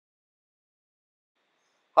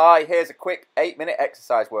Hi, here's a quick 8-minute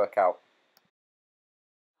exercise workout.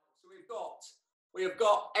 So we have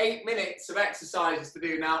got 8 minutes of exercises to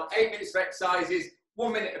do now. 8 minutes of exercises,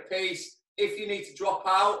 1 minute apiece. If you need to drop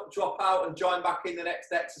out and join back in the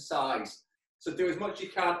next exercise. So do as much as you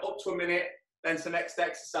can, up to a minute, then to the next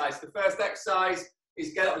exercise. The first exercise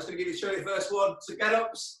is get up. I'm just going to show you the first one. So get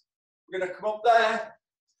ups. We're going to come up there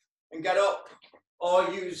and get up, or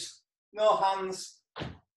use no hands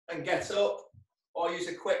and get up, or use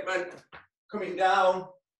equipment coming down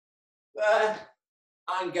there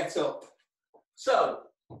and get up. So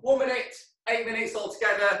 1 minute, 8 minutes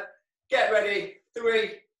altogether. Get ready.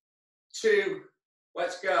 3, 2,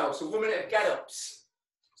 let's go. So 1 minute of get ups.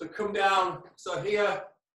 So come down. So here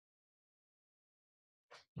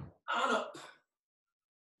and up.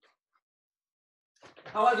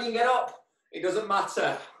 However you can get up, it doesn't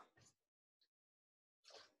matter.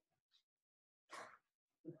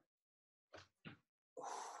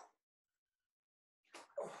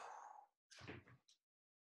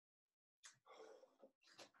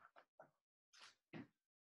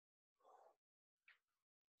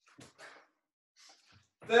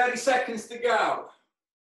 "30 seconds to go."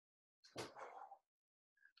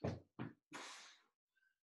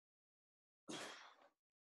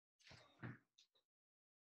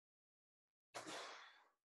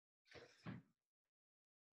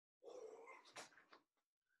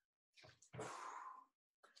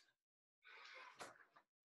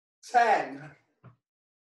 "10.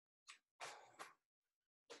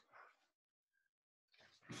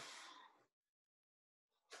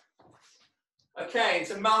 Okay,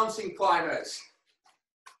 into mountain climbers.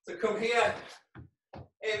 So come here,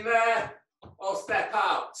 in there, or step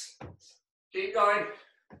out. Keep going.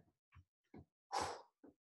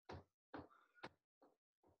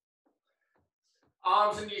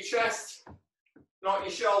 Arms under your chest, not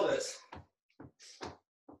your shoulders.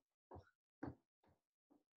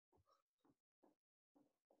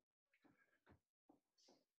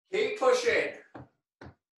 Keep pushing.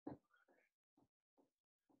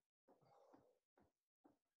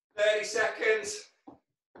 30 seconds.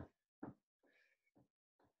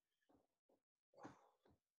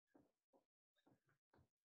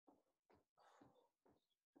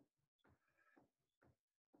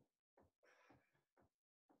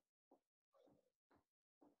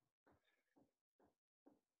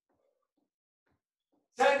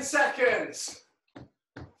 "10 seconds.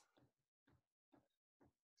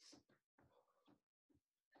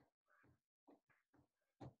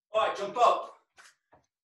 All right, jump up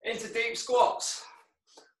into deep squats.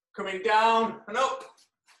 Coming down and up.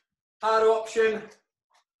 Harder option.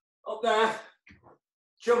 Up there.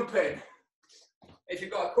 Jumping. If you've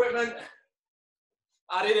got equipment,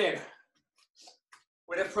 add it in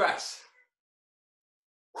with a press.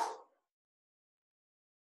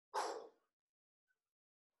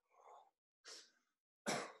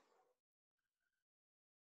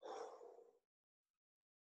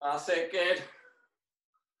 That's it, good.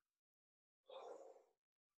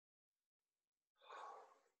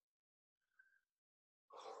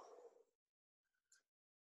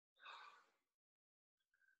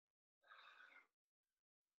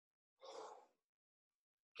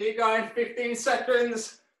 Keep going, 15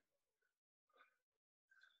 seconds.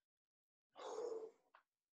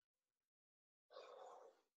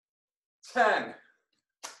 10.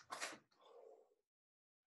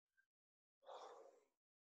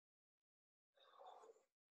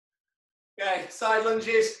 Okay, side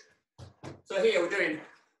lunges. So here we're doing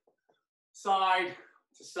side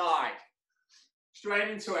to side. Straight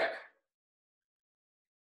into it.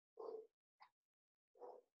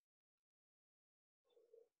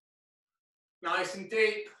 Nice and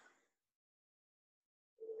deep.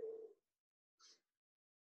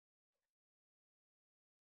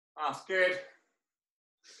 That's good.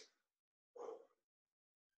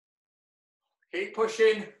 Keep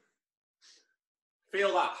pushing.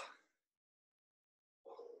 Feel that.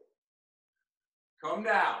 Come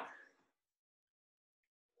down.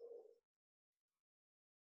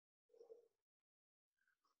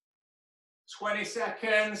 20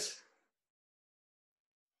 seconds.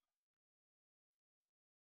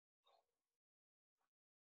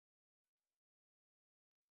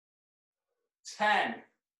 10.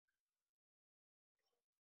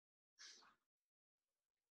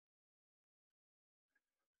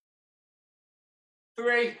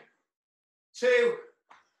 3, 2,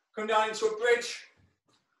 come down into a bridge.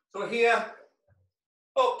 So here,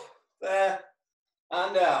 up, there,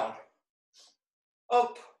 and down.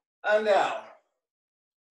 Up and down.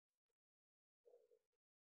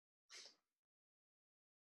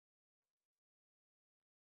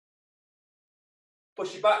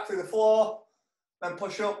 Push your back through the floor, then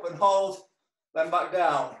push up and hold, then back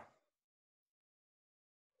down.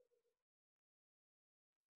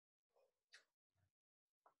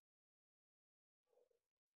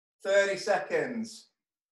 30 seconds.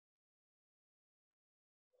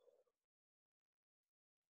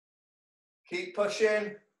 Keep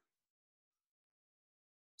pushing.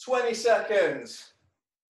 20 seconds.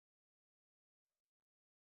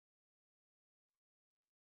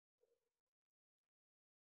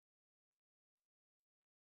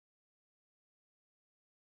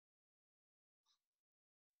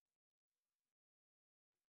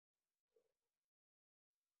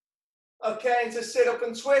 Okay, and to sit up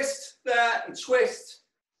and twist, there and twist,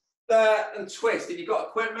 there and twist. If you've got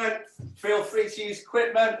equipment, feel free to use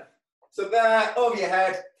equipment. So there, over your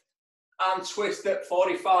head, and twist at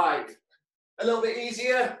 45. A little bit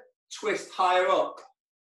easier, twist higher up.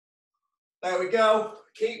 There we go.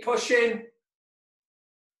 Keep pushing.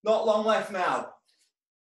 Not long left now.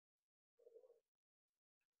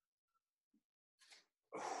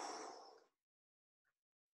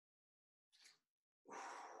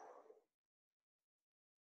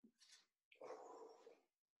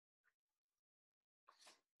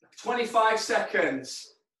 "25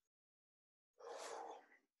 seconds.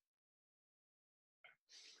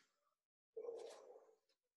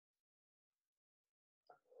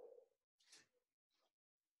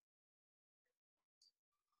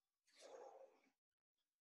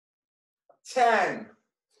 "10.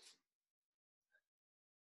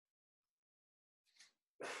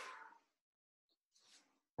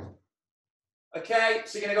 Okay,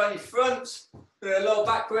 so you're going to go on your front, do a low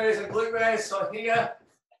back raise and glute raise. So here,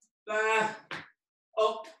 there,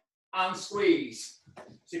 up and squeeze.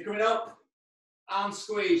 So you're coming up and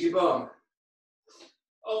squeeze your bum.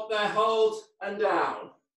 Up there, hold and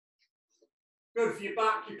down. Good for your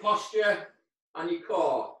back, your posture and your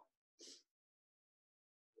core.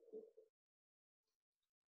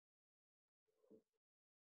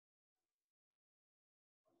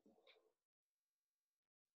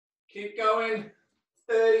 Keep going,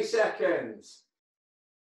 30 seconds.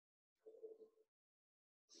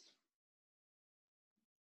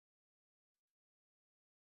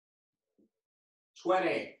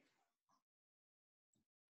 "20.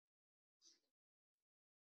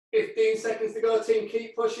 15 seconds to go, team,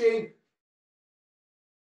 keep pushing.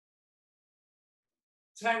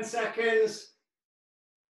 10 seconds.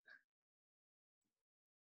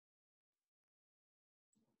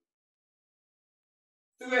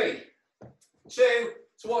 3, 2,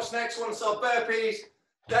 so watch the next one. So burpees,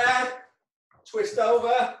 there, twist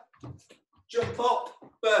over, jump up,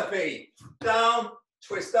 burpee, down,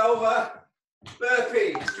 twist over,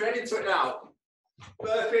 burpee, straight into it now.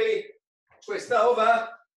 Burpee, twist over,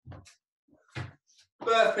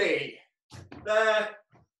 burpee, there,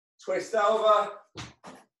 twist over,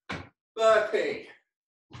 burpee.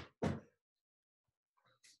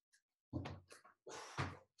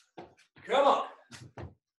 Come on.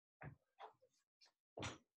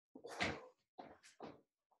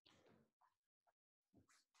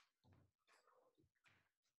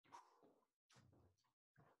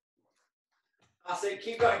 That's it,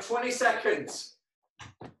 keep going, 20 seconds.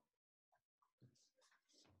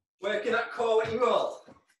 Working that core when you roll.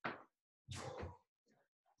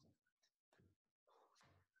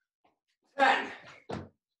 10.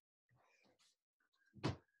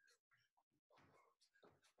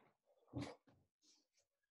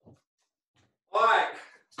 All right,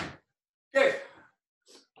 good.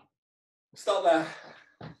 Stop there.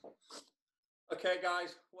 Okay,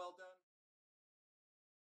 guys, well done.